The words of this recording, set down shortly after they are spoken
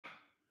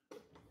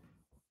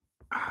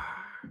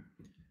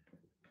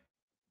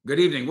Good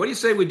evening. What do you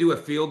say we do a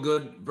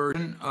feel-good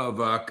version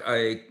of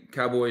a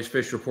Cowboys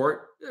Fish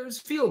Report? It's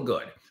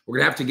feel-good. We're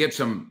gonna have to get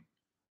some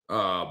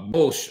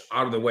bullsh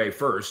out of the way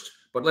first,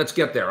 but let's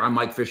get there. I'm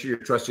Mike Fisher, your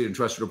trusted and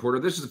trusted reporter.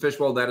 This is the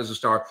Fishbowl. That is a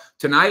star.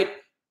 Tonight,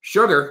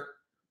 Sugar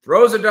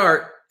throws a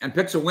dart and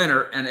picks a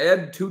winner, and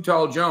Ed Too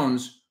Tall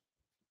Jones,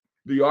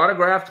 the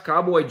autographed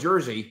Cowboy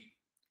jersey.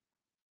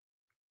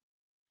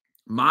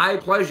 My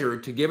pleasure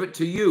to give it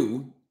to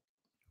you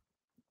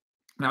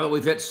now that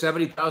we've hit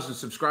 70,000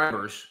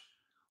 subscribers.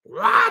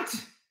 What?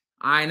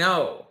 I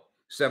know,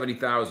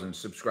 70,000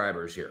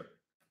 subscribers here.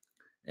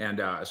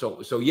 And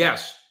so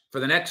yes,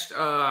 for the next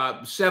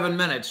 7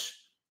 minutes,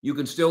 you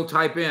can still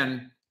type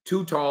in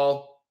Too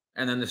Tall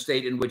and then the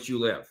state in which you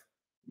live.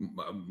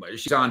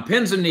 She's on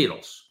pins and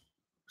needles,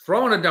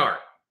 throwing a dart.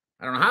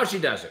 I don't know how she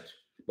does it,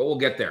 but we'll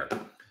get there.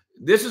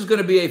 This is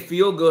going to be a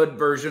feel-good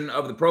version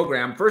of the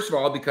program, first of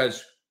all,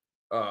 because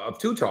of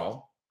Too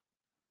Tall.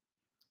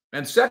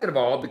 And second of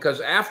all,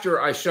 because after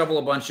I shovel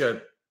a bunch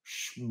of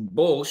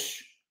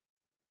bullsh,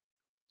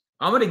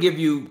 I'm going to give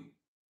you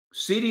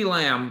CeeDee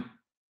Lamb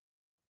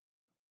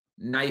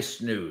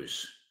nice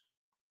news.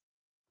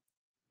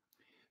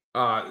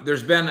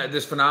 There's been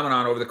this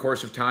phenomenon over the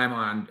course of time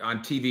on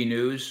TV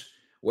news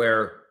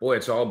where, boy,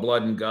 it's all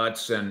blood and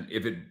guts, and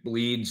if it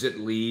bleeds, it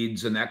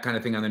leads, and that kind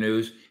of thing on the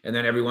news. And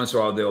then every once in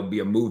a while, there'll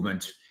be a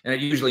movement, and it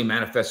usually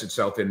manifests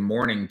itself in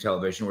morning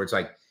television where it's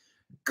like,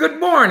 good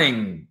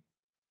morning,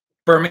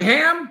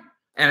 Birmingham,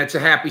 and it's a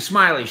happy,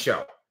 smiley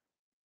show.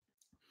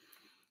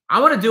 I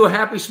want to do a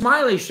happy,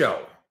 smiley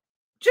show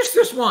just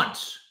this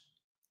once.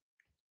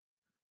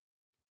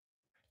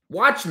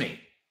 Watch me.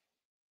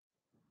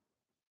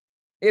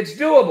 It's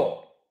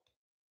doable.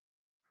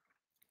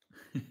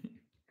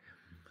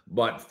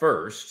 But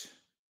first,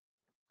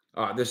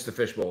 this is the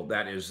Fishbowl.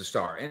 That is the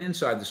star. And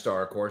inside the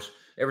star, of course,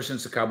 ever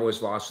since the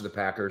Cowboys lost to the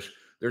Packers,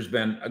 there's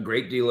been a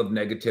great deal of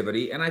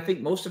negativity, and I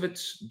think most of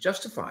it's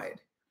justified.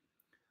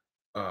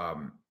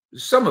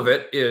 Some of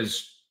it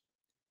is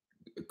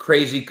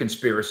crazy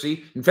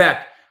conspiracy. In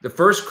fact, the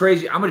first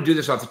crazy, I'm going to do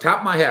this off the top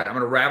of my head. I'm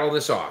going to rattle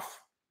this off.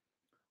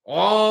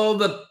 All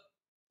the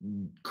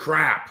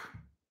crap.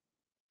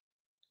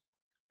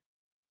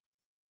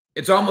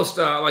 It's almost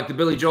like the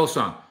Billy Joel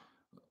song.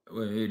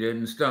 We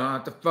didn't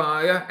start the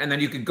fire. And then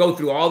you could go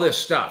through all this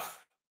stuff.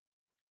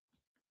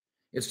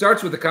 It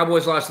starts with the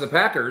Cowboys lost to the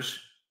Packers.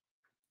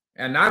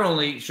 And not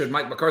only should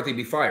Mike McCarthy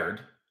be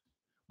fired,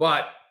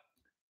 but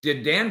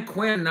did Dan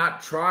Quinn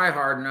not try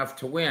hard enough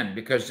to win?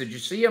 Because did you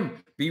see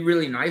him be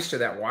really nice to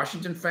that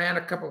Washington fan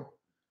a couple?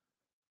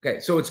 Okay,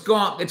 so it's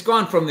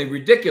gone from the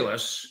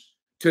ridiculous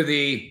to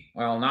the,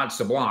 well, not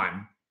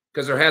sublime,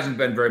 because there hasn't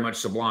been very much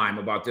sublime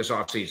about this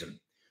offseason.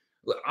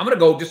 I'm going to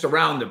go just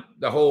around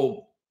the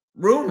whole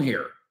room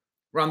here,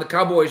 around the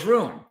Cowboys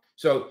room.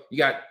 So you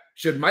got,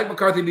 should Mike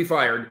McCarthy be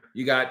fired?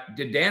 You got,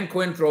 did Dan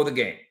Quinn throw the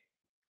game?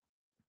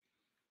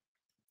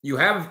 You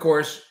have, of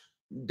course,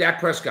 Dak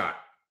Prescott.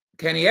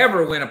 Can he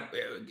ever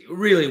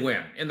really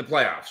win in the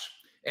playoffs?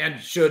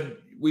 And should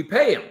we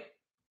pay him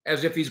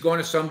as if he's going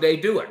to someday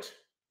do it?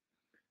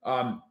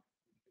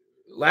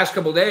 Last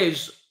couple of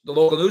days, the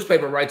local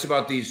newspaper writes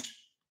about these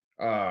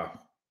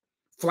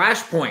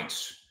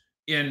flashpoints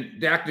in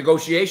Dak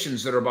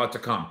negotiations that are about to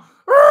come.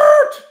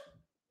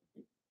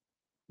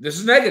 This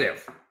is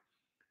negative.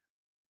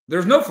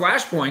 There's no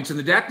flashpoints in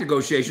the Dak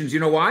negotiations. You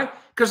know why?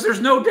 Because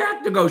there's no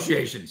Dak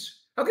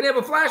negotiations. How can you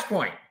have a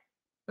flashpoint?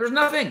 There's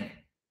nothing.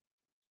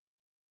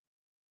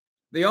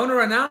 The owner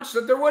announced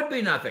that there would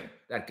be nothing.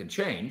 That could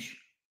change.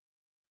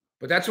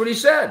 But that's what he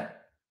said.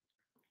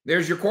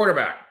 There's your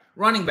quarterback,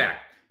 running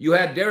back. You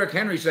had Derrick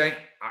Henry saying,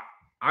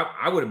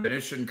 I would have been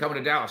interested in coming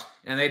to Dallas,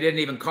 and they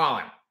didn't even call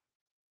him.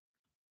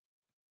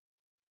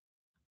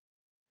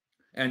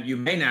 And you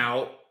may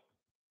now,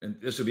 and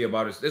this will be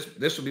about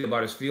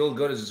as feel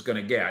good as it's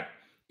going to get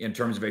in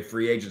terms of a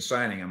free agent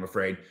signing, I'm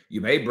afraid. You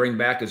may bring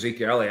back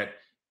Ezekiel Elliott,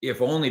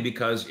 if only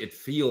because it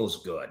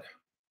feels good,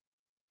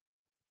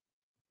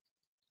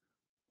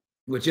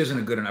 which isn't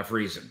a good enough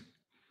reason.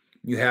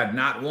 You had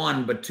not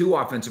one, but two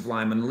offensive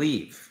linemen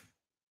leave.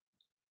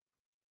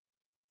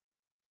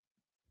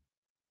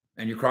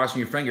 And you're crossing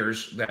your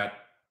fingers that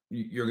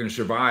you're going to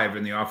survive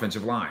in the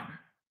offensive line.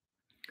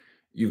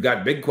 You've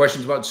got big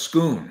questions about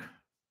Schoon,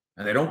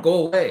 and they don't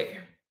go away.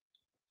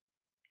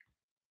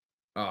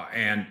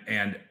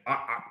 And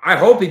I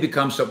hope he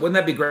becomes something. Wouldn't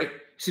that be great?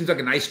 Seems like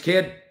a nice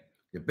kid,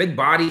 a big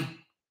body.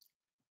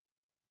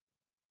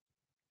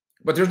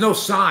 But there's no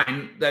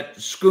sign that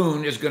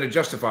Schoon is going to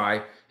justify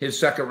his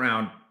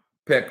second-round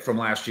pick from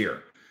last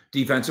year.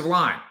 Defensive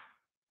line.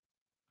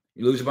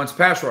 You lose a bunch of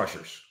pass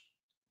rushers.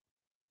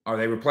 Are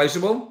they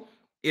replaceable?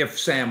 If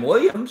Sam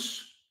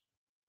Williams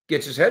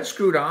gets his head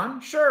screwed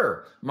on,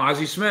 sure.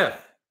 Mozzie Smith.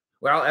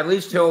 Well, at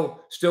least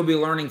he'll still be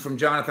learning from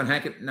Jonathan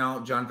Hankins. No,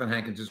 Jonathan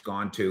Hankins has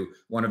gone to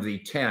one of the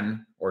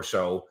 10 or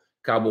so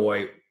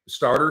Cowboy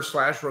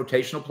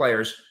starter/rotational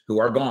players who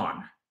are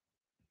gone.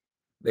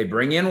 They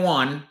bring in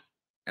one,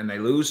 and they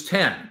lose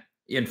 10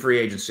 in free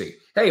agency.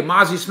 Hey,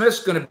 Mozzie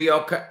Smith's going to be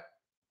okay.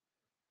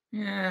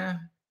 Yeah.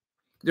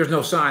 There's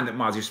no sign that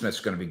Mozzie Smith's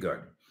going to be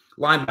good.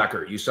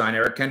 Linebacker, you sign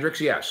Eric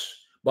Kendricks, yes.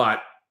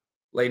 But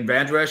Leighton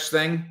Vander Esch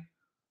thing,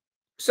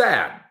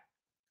 sad.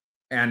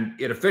 And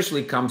it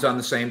officially comes on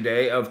the same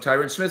day of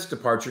Tyron Smith's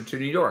departure to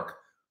New York.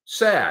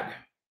 Sad.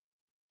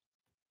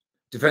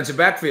 Defensive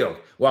backfield.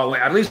 Well,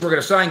 at least we're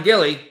going to sign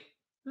Gilly.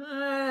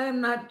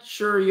 I'm not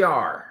sure you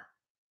are.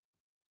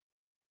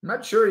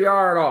 Not sure you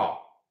are at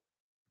all.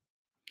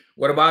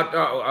 What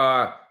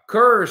about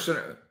Kerr?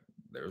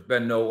 There's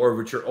been no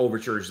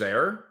overtures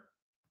there.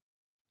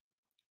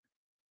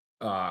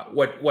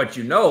 What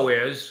you know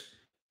is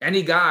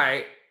any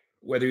guy,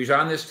 whether he's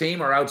on this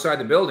team or outside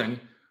the building,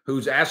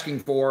 who's asking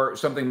for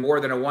something more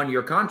than a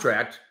one-year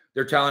contract,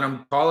 they're telling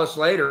him, call us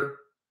later.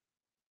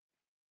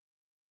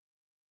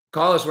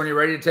 Call us when you're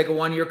ready to take a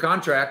one-year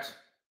contract.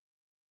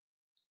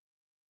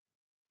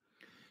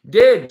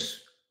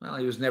 Diggs, well,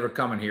 he was never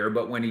coming here,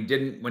 but when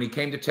he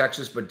came to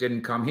Texas but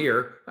didn't come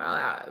here,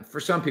 for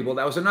some people,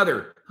 that was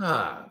another,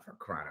 for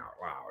crying out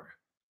loud.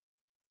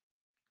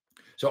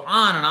 So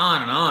on and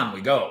on and on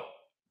we go.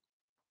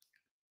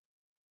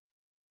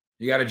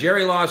 You got a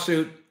Jerry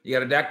lawsuit, you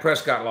got a Dak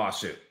Prescott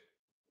lawsuit,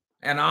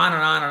 and on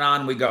and on and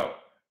on we go.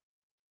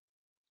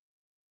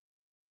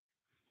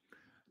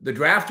 The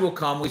draft will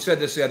come. We said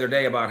this the other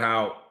day about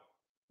how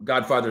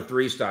Godfather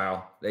 3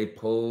 style, they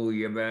pull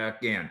you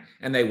back in,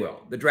 and they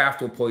will. The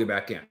draft will pull you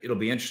back in. It'll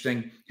be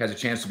interesting, has a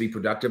chance to be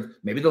productive.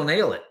 Maybe they'll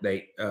nail it.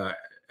 They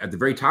at the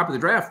very top of the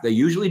draft, they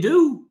usually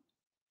do.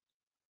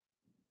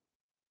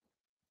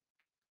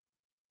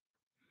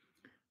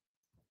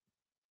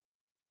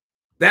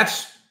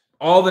 That's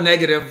all the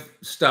negative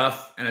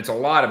stuff, and it's a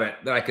lot of it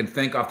that I can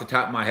think off the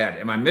top of my head.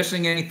 Am I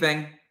missing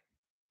anything?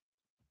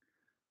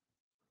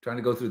 Trying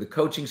to go through the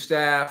coaching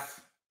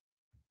staff.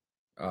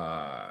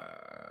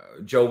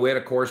 Joe Witt,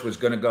 of course, was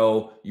going to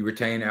go. You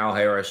retain Al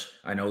Harris.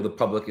 I know the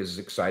public is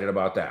excited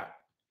about that.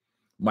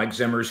 Mike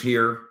Zimmer's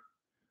here.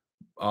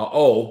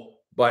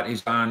 But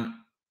he's on,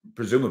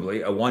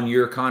 presumably, a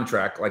one-year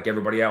contract like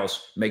everybody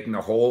else, making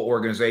the whole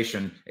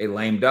organization a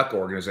lame duck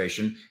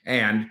organization.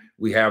 And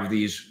we have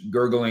these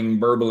gurgling,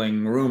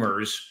 burbling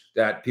rumors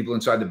that people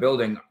inside the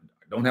building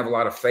don't have a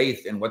lot of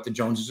faith in what the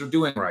Joneses are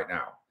doing right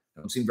now.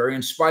 Don't seem very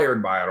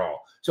inspired by it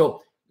all.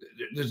 So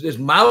there's this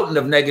mountain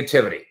of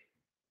negativity.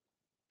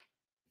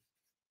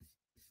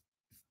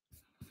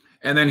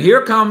 And then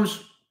here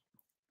comes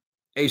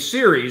a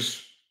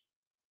series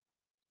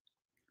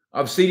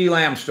of CeeDee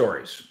Lamb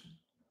stories.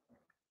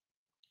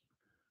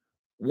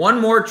 One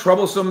more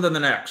troublesome than the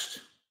next.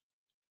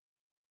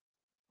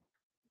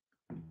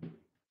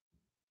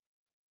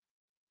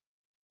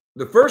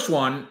 The first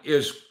one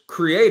is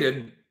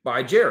created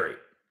by Jerry,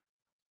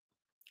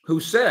 who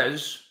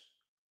says,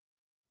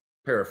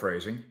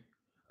 paraphrasing,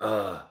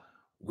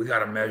 we got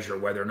to measure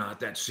whether or not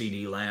that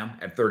CeeDee Lamb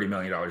at $30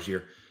 million a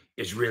year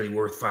is really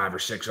worth 5 or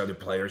 6 other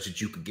players that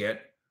you could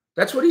get.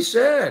 That's what he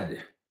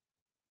said.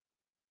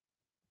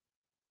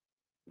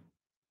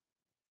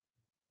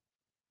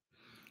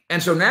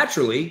 And so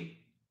naturally,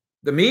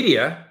 the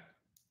media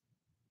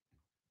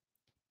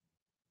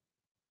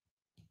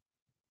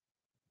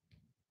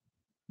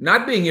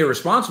not being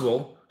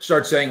irresponsible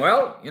starts saying,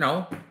 well, you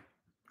know,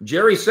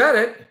 Jerry said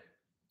it.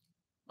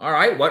 All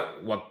right,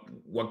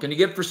 what can you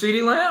get for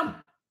CeeDee Lamb?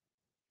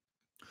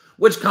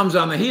 Which comes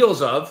on the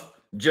heels of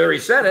Jerry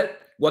said it.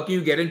 What can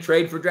you get in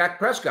trade for Dak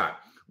Prescott?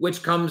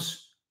 Which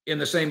comes in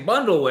the same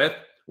bundle with,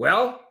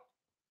 well,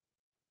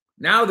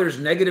 now there's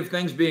negative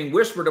things being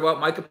whispered about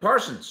Micah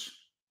Parsons.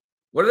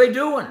 What are they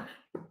doing?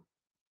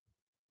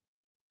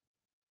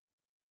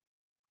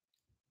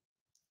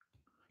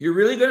 You're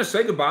really going to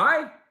say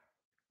goodbye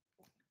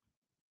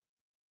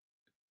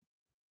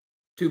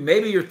to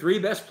maybe your 3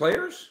 best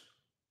players?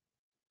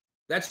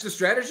 That's the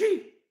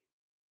strategy?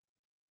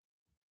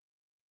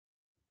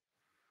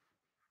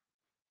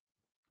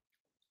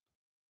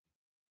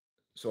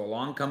 So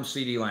along comes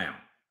CeeDee Lamb.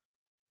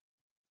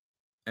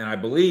 And I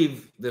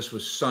believe this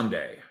was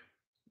Sunday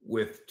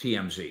with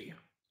TMZ.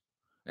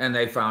 And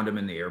they found him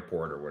in the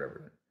airport or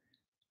whatever.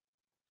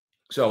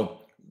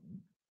 So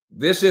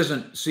this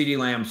isn't CeeDee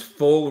Lamb's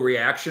full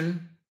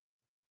reaction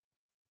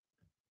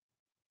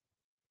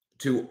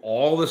to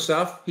all the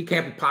stuff. He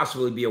can't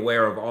possibly be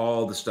aware of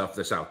all the stuff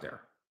that's out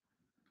there.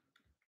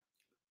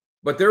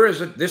 But there is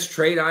this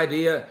trade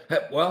idea.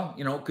 Well,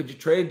 you know, could you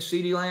trade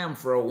CeeDee Lamb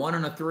for a 1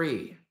 and a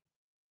 3?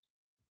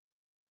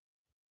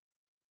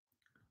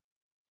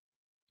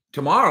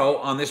 Tomorrow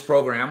on this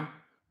program,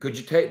 could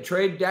you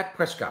trade Dak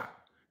Prescott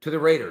to the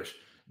Raiders?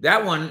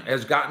 That one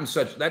has gotten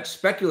that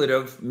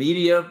speculative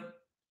media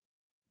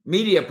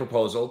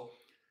proposal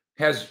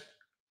has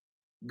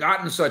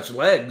gotten such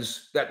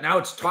legs that now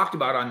it's talked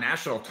about on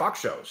national talk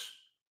shows.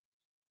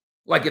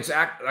 Like it's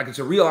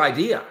a real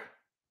idea.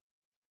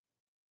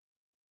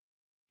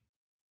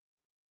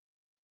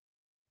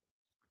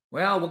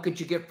 Well, what could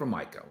you get for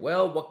Micah?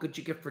 Well, what could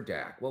you get for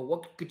Dak? Well,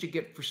 what could you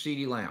get for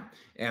CeeDee Lamb?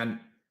 And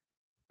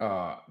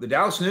the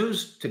Dallas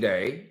News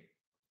today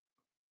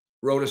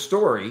wrote a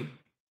story,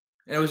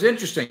 and it was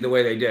interesting the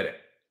way they did it.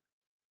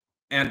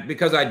 And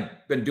because I've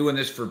been doing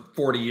this for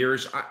 40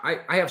 years, I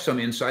have some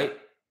insight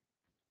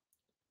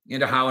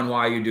into how and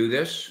why you do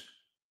this.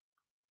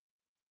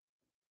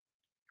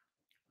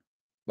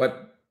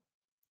 But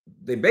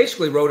they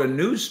basically wrote a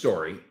news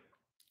story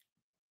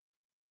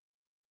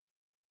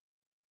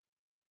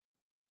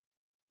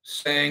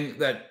saying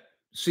that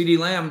CeeDee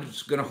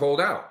Lamb's going to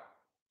hold out.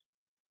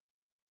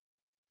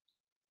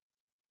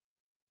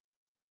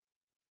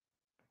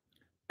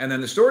 And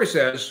then the story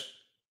says,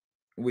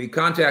 we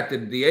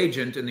contacted the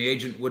agent and the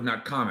agent would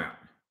not comment.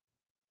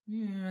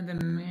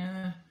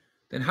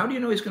 Then how do you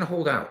know he's going to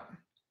hold out?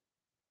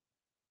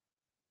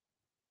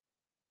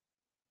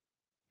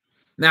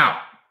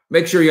 Now,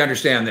 make sure you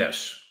understand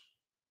this.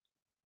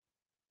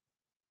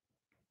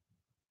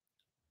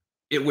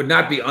 It would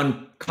not be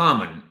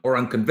uncommon or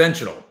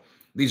unconventional.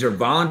 These are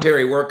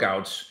voluntary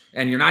workouts,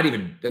 and you're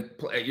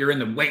in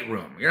the weight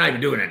room. You're not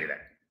even doing anything.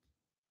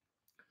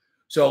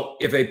 So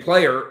if a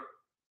player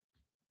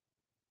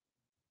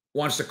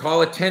wants to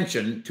call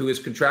attention to his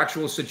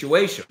contractual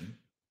situation,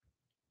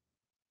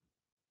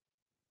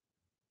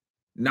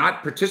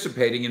 not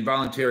participating in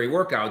voluntary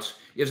workouts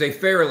is a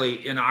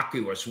fairly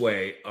innocuous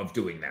way of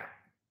doing that.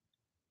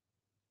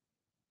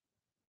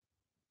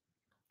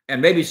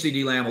 And maybe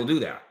CeeDee Lamb will do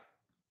that.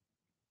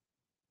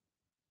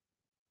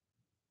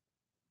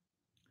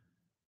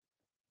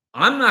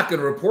 I'm not going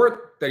to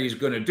report that he's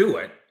going to do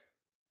it.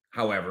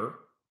 However,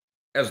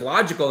 as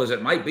logical as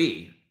it might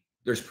be,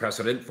 there's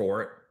precedent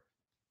for it.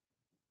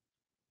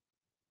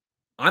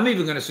 I'm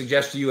even going to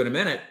suggest to you in a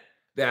minute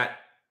that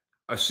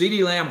a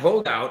CeeDee Lamb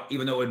holdout,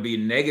 even though it would be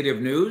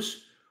negative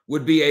news,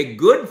 would be a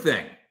good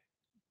thing.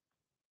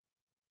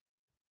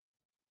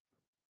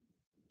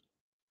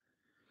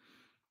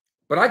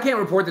 But I can't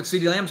report that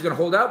CeeDee Lamb's going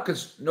to hold out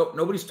because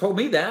nobody's told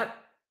me that.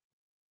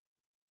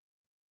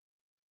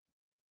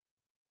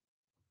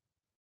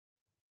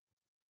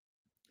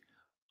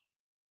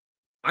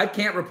 I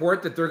can't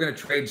report that they're going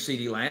to trade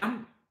CeeDee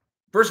Lamb.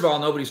 First of all,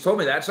 nobody's told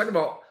me that. Second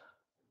of all,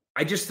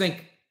 I just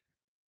think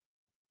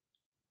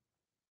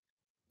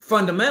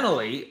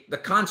fundamentally the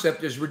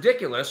concept is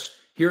ridiculous.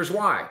 Here's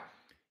why.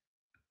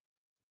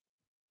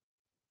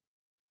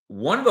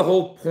 One of the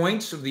whole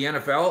points of the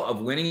NFL,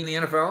 of winning in the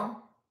NFL,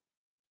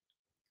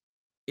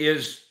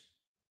 is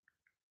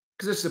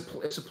because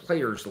it's a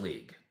players'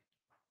 league.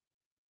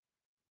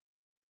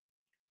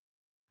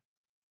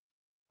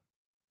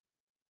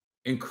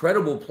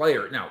 Incredible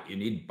player. Now, you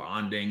need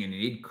bonding and you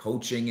need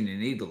coaching and you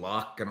need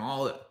luck and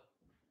all that.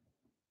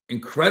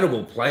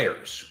 Incredible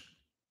players.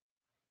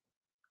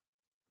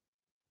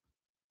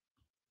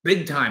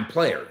 Big time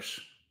players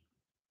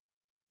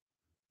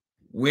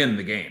win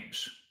the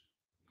games.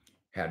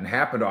 Hadn't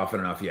happened often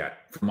enough yet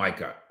for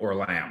Micah or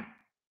Lamb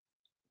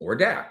or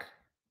Dak,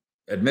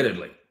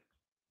 admittedly.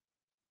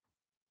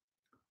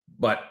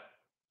 But,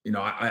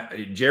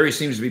 Jerry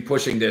seems to be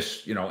pushing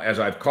this, as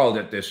I've called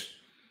it, this,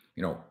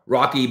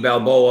 Rocky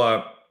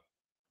Balboa,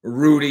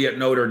 Rudy at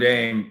Notre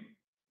Dame,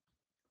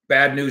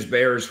 Bad News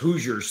Bears,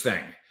 Hoosiers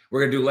thing.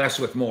 We're going to do less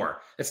with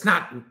more. It's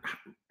not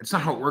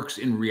how it works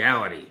in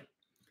reality.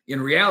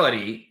 In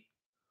reality,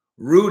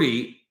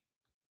 Rudy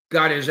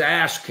got his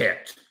ass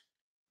kicked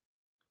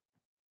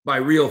by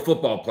real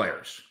football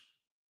players.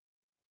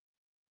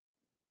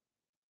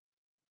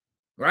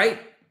 Right?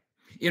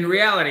 In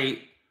reality,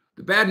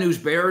 the Bad News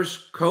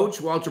Bears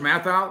coach, Walter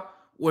Matthau,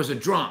 was a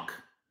drunk.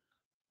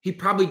 He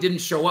probably didn't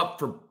show up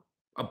for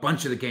a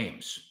bunch of the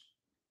games.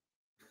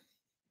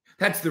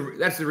 That's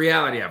the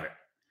reality of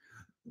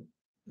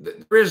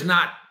it. There's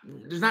not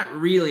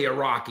really a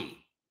Rocky.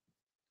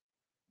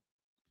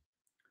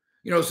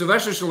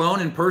 Sylvester Stallone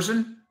in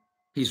person,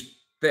 he's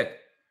thick.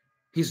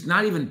 He's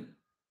not even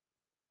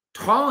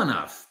tall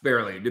enough,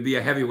 barely, to be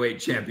a heavyweight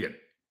champion.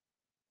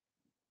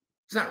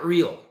 It's not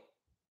real.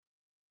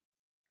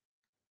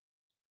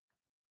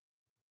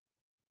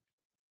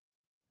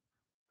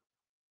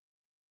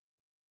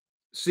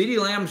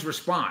 CeeDee Lamb's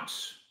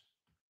response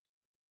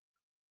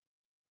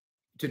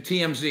to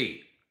TMZ,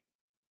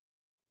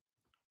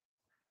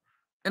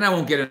 and I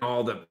won't get into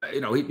all the,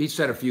 he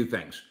said a few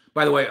things.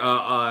 By the way,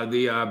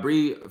 the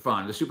Bree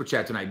Fund, the super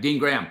chat tonight, Dean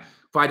Graham,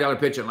 $5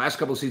 pitch in last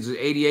couple of seasons,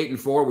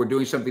 88-4. We're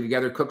doing something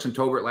together. Cooks and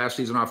Tolbert last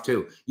season off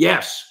too.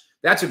 Yes,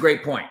 that's a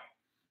great point.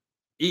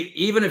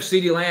 Even if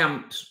CeeDee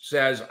Lamb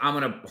says, I'm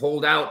going to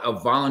hold out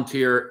of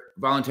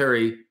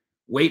voluntary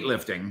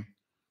weightlifting,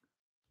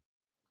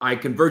 I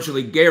can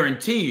virtually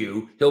guarantee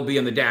you he'll be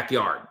in the Dak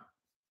yard.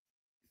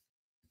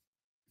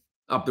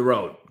 Up the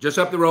road. Just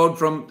up the road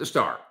from the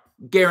Star.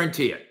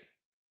 Guarantee it.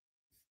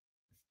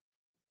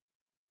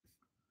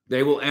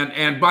 They will,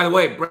 and by the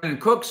way, Brendan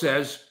Cook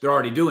says they're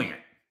already doing it.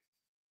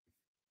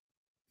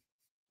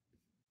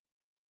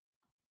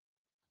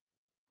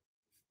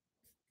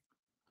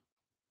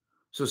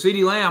 So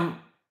CeeDee Lamb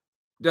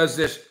does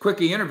this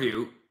quickie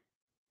interview,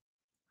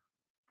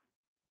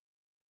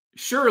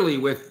 surely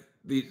with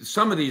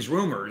some of these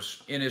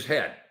rumors in his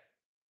head,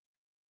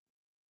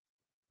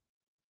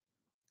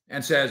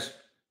 and says,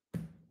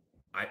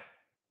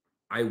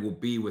 I will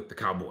be with the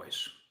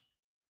Cowboys.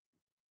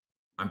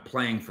 I'm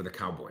playing for the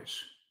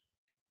Cowboys.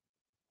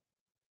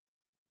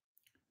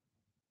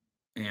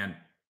 And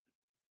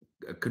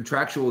a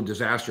contractual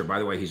disaster, by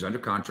the way, he's under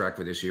contract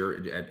for this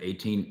year at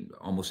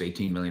almost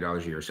 $18 million a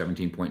year,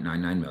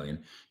 17.99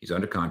 million. He's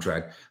under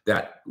contract.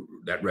 That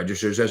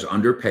registers as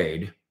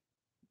underpaid.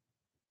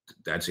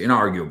 That's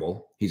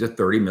inarguable. He's a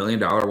 $30 million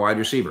wide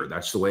receiver.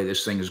 That's the way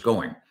this thing is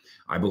going.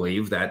 I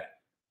believe that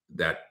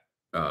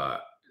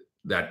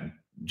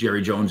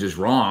Jerry Jones is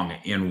wrong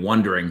in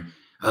wondering,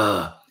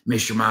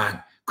 Mr. Mike,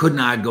 couldn't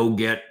I go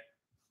get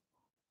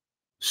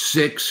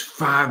 6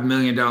 $5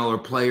 million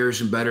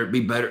players and be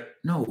better?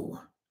 No.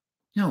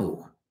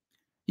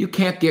 You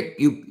can't get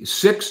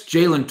 6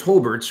 Jalen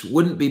Tolberts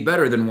wouldn't be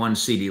better than 1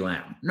 CeeDee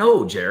Lamb.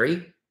 No,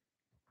 Jerry,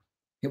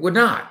 it would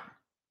not.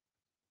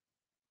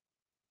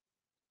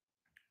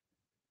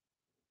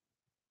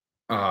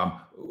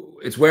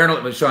 It's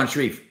wearing Sean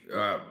Sharif.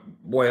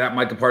 Boy, that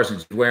Micah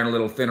Parsons is wearing a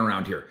little thin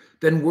around here.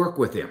 Then work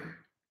with him.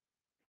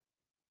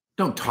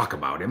 Don't talk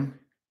about him.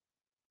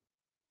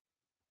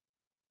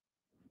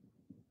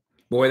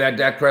 Boy, that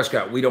Dak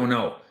Prescott, we don't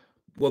know.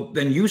 Well,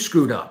 then you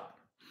screwed up.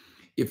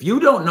 If you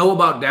don't know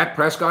about Dak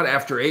Prescott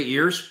after 8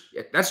 years,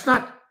 that's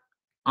not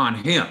on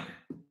him.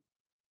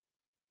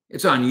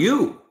 It's on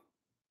you.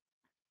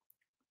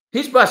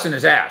 He's busting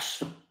his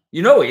ass.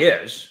 You know he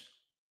is.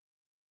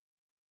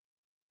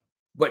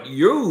 But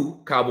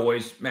you,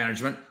 Cowboys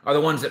management, are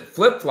the ones that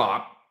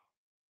flip-flop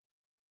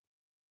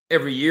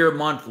every year,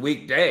 month,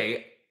 week,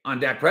 day on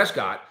Dak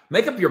Prescott.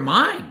 Make up your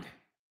mind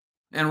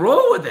and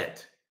roll with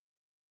it.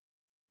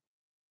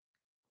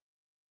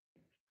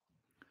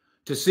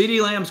 To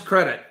CeeDee Lamb's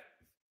credit,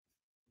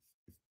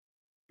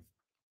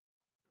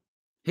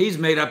 he's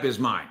made up his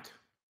mind.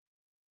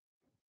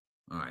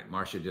 All right,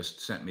 Marcia just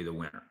sent me the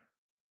winner.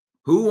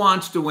 Who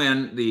wants to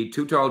win the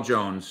Too Tall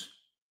Jones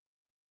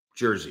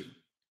jersey?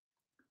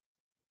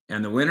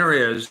 And the winner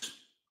is,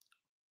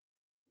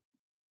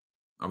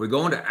 are we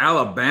going to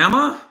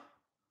Alabama?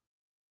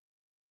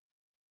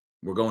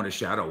 We're going to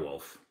Shadow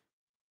Wolf.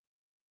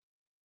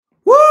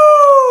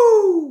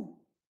 Woo!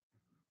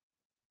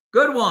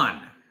 Good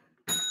one.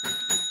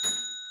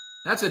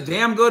 That's a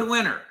damn good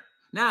winner.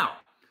 Now,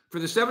 for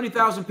the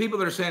 70,000 people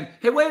that are saying,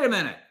 hey, wait a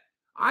minute,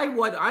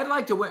 I'd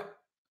like to win.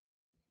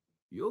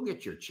 You'll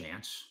get your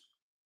chance.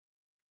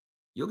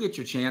 You'll get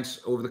your chance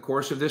over the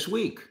course of this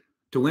week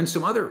to win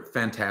some other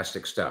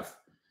fantastic stuff.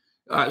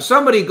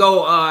 Somebody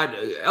go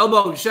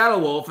elbow Shadow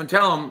Wolf and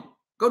tell him,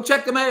 go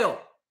check the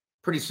mail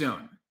pretty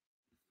soon.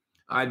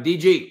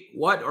 DG,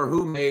 what or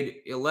who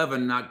made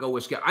 11 not go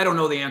with Skip? I don't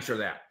know the answer to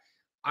that.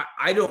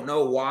 I don't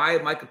know why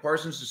Micah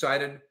Parsons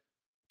decided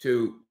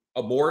to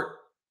abort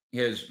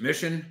his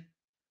mission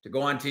to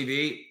go on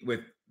TV with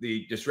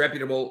the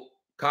disreputable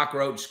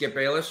cockroach Skip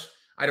Bayless.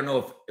 I don't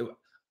know if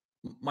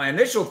my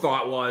initial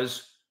thought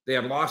was they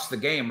had lost the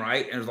game,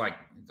 right? And it was like,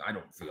 I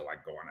don't feel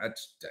like going.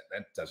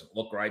 That doesn't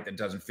look right. That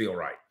doesn't feel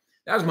right.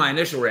 That was my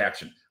initial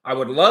reaction. I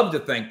would love to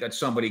think that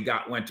somebody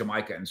went to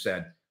Micah and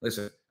said,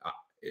 listen,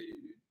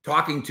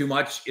 talking too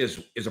much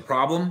is a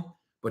problem,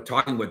 but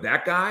talking with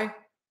that guy,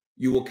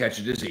 you will catch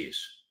a disease.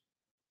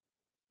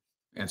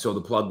 And so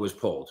the plug was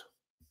pulled.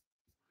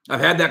 I've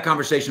had that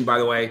conversation, by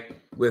the way,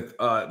 with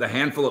the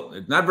handful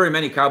of, not very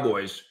many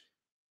Cowboys.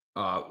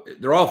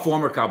 They're all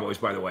former Cowboys,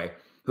 by the way,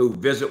 who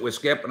visit with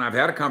Skip. And I've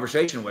had a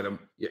conversation with them.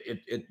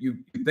 You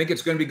think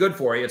it's going to be good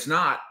for you. It's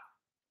not.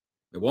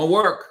 It won't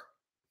work.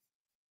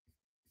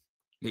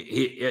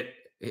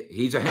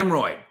 He's a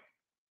hemorrhoid.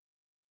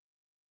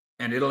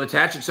 And it'll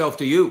attach itself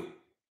to you.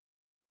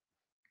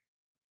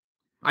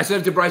 I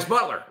said it to Bryce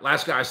Butler.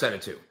 Last guy I said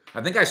it to.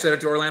 I think I said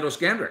it to Orlando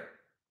Scandrick.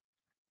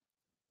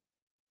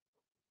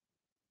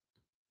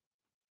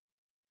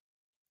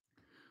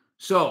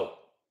 So,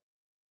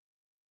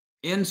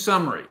 in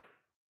summary,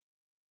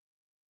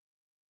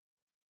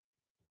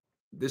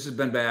 this has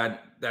been bad.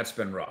 That's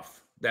been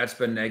rough. That's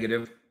been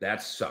negative.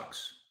 That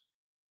sucks.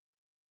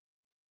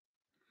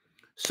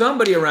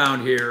 Somebody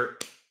around here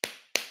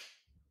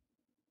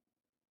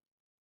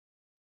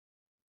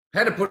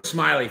had to put a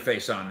smiley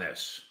face on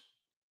this.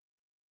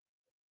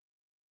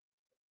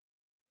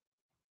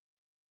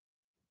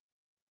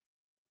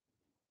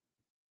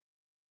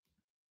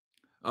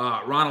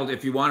 Ronald,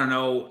 if you want to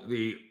know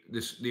the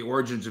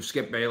origins of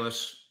Skip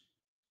Bayless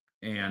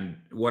and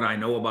what I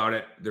know about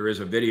it, there is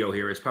a video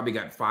here. It's probably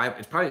got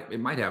it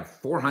might have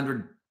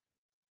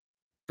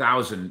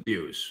 400,000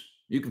 views.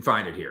 You can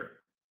find it here.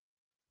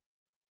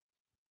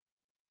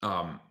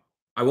 I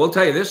will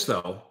tell you this,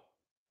 though.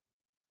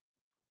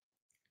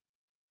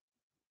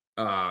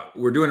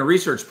 We're doing a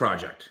research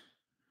project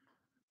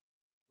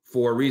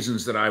for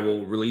reasons that I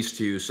will release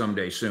to you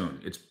someday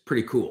soon. It's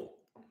pretty cool.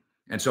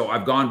 And so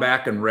I've gone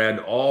back and read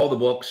all the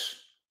books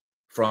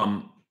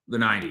from the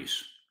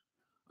 90s.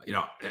 You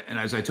know, and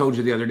as I told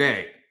you the other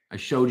day, I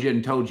showed you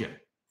and told you.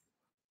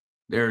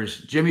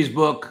 There's Jimmy's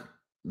book.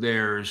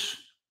 There's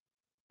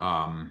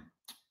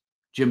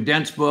Jim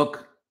Dent's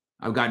book.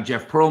 I've got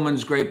Jeff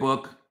Pearlman's great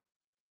book.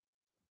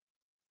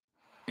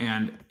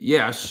 And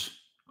yes,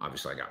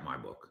 obviously I got my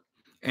book.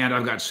 And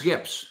I've got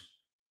Skip's.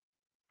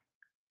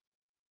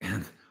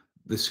 And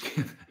the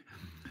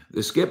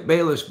Skip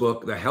Bayless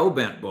book, the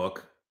Hellbent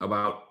book,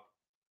 about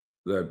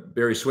the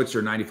Barry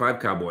Switzer 95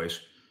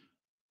 Cowboys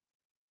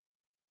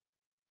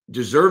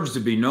deserves to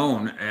be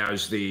known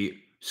as the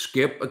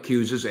Skip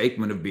Accuses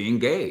Aikman of Being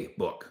Gay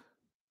book.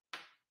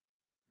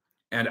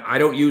 And I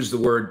don't use the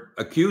word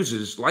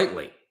accuses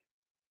lightly.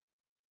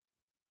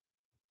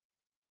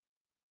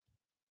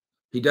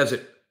 He does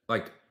it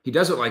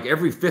like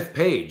every fifth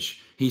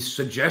page. He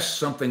suggests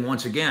something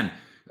once again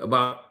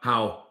about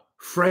how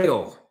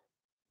frail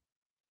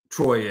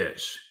Troy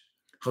is,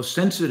 how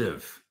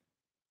sensitive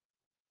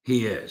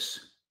he is.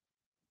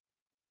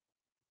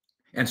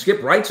 And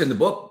Skip writes in the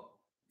book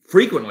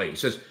frequently. He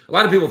says, a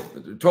lot of people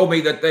told me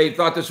that they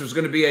thought this was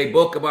going to be a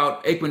book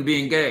about Aikman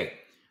being gay.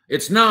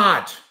 It's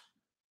not.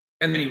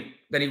 And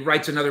then he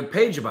writes another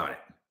page about it.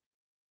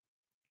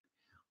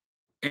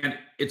 And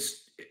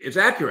it's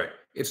accurate.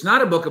 It's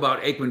not a book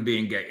about Aikman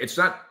being gay. It's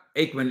not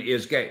Aikman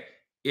is gay.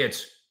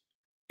 It's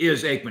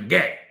is Aikman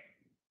gay?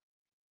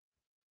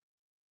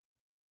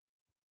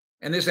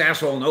 And this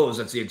asshole knows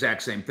that's the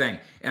exact same thing.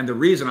 And the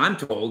reason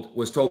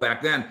was told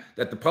back then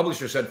that the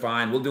publisher said,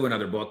 fine, we'll do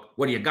another book.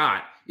 What do you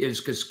got? Is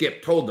because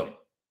Skip told them.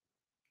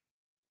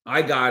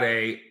 I got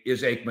a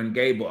Is Aikman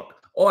Gay book.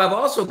 Oh, I've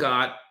also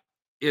got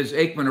Is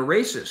Aikman a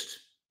Racist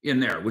in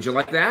there. Would you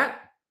like that?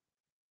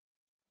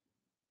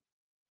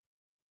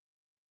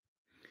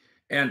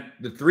 And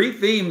the three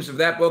themes of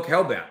that book,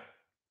 Hellbent,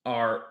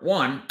 are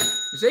 1,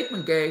 is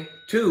Aikman gay?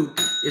 2,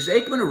 is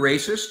Aikman a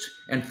racist?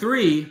 And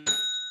 3,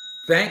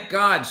 thank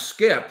God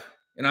Skip,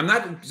 and I'm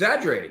not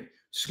exaggerating,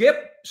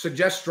 Skip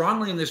suggests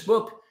strongly in this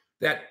book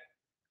that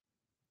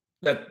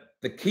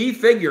the key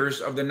figures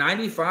of the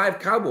 95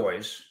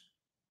 Cowboys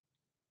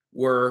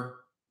were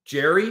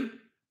Jerry,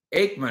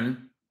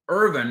 Aikman,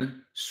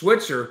 Irvin,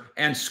 Switzer,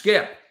 and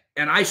Skip.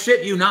 And I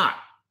shit you not.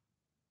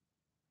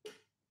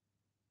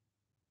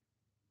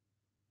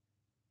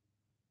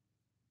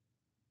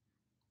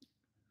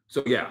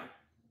 So yeah,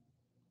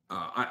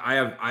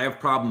 I have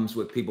problems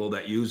with people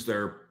that use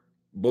their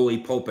bully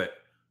pulpit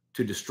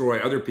to destroy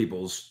other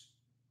people's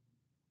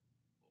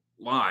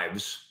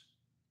lives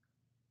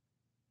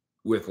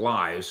with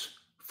lies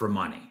for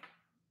money.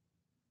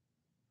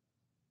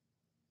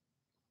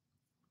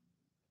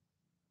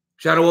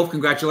 Shadow Wolf,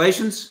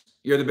 congratulations.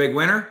 You're the big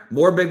winner.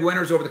 More big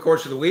winners over the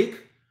course of the week.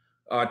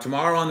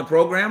 Tomorrow on the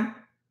program.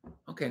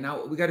 Okay,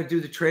 now we got to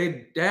do the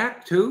trade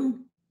DAC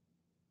too.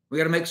 We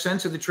got to make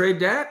sense of the trade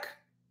DAC.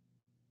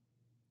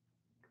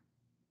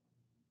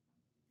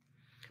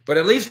 But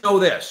at least know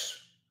this.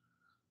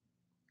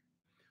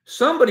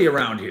 Somebody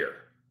around here,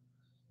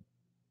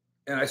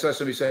 and I saw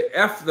somebody say,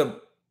 F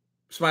the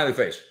smiley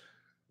face.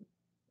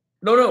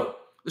 No,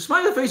 the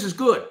smiley face is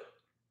good.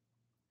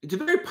 It's a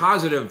very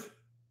positive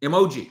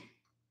emoji.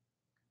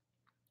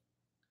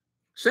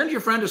 Send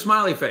your friend a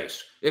smiley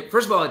face.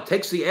 First of all, it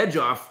takes the edge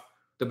off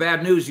the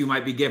bad news you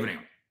might be giving him.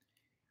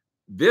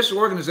 This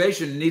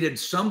organization needed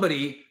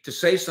somebody to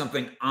say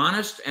something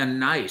honest and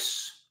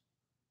nice.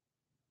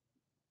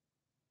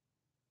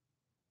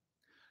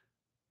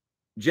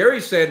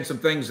 Jerry's saying some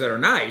things that are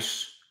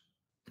nice.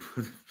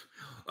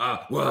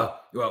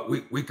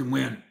 We can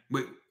win.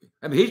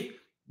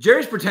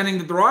 Jerry's pretending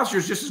that the roster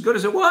is just as good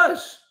as it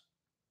was.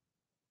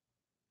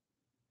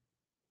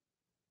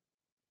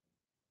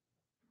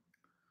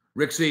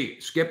 Rick C.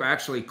 Skip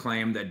actually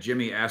claimed that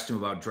Jimmy asked him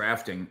about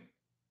drafting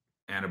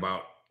and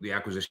about the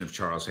acquisition of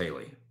Charles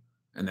Haley.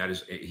 And that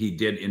is,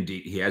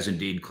 he has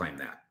indeed claimed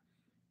that.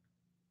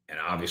 And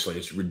obviously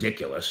it's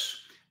ridiculous.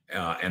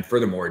 And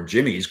furthermore,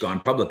 Jimmy's gone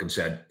public and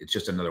said it's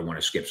just another one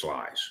of Skip's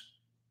lies.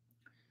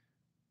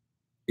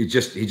 He's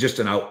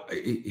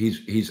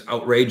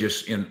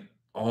outrageous in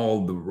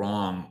all the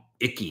wrong,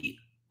 icky,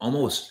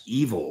 almost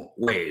evil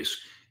ways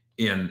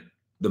in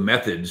the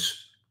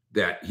methods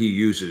that he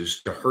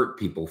uses to hurt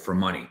people for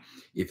money.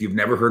 If you've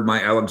never heard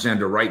my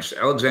Alexander Wright,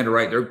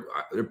 they're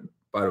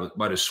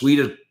about as sweet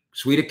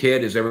a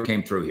kid as ever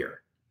came through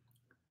here.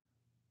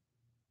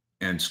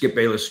 And Skip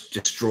Bayless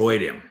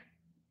destroyed him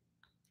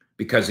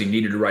because he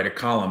needed to write a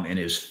column in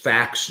his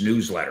fax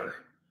newsletter.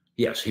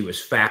 Yes, he was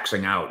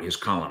faxing out his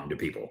column to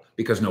people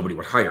because nobody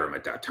would hire him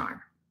at that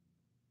time.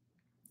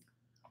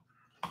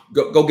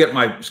 Go get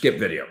my Skip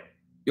video.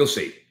 You'll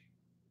see.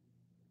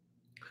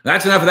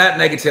 That's enough of that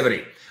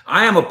negativity.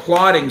 I am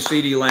applauding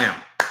CeeDee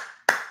Lamb.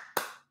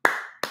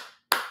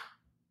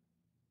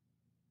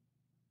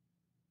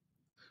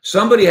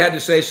 Somebody had to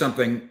say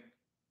something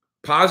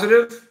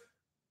positive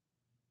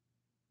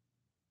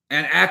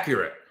and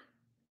accurate.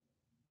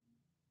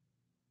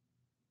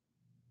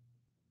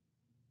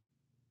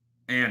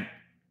 And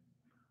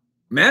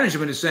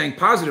management is saying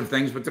positive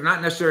things, but they're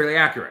not necessarily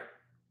accurate.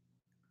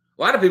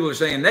 A lot of people are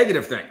saying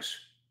negative things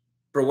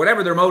for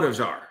whatever their motives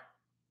are.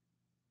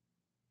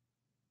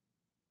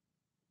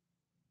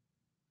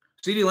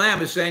 CeeDee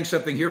Lamb is saying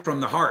something here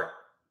from the heart.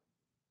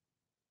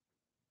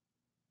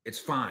 It's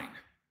fine.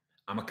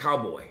 I'm a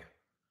Cowboy.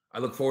 I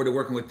look forward to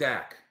working with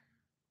Dak.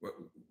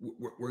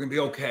 We're going to be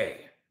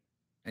okay.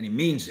 And he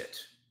means it.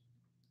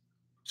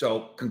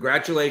 So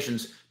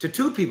congratulations to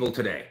two people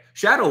today.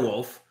 Shadow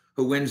Wolf,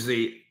 who wins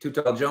the Too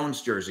Tall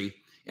Jones jersey,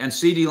 and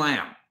CeeDee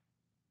Lamb.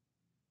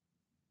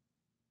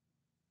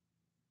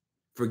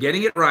 for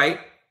getting it right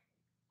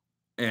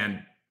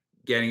and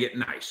getting it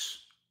nice.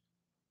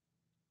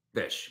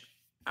 BULLSH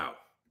out.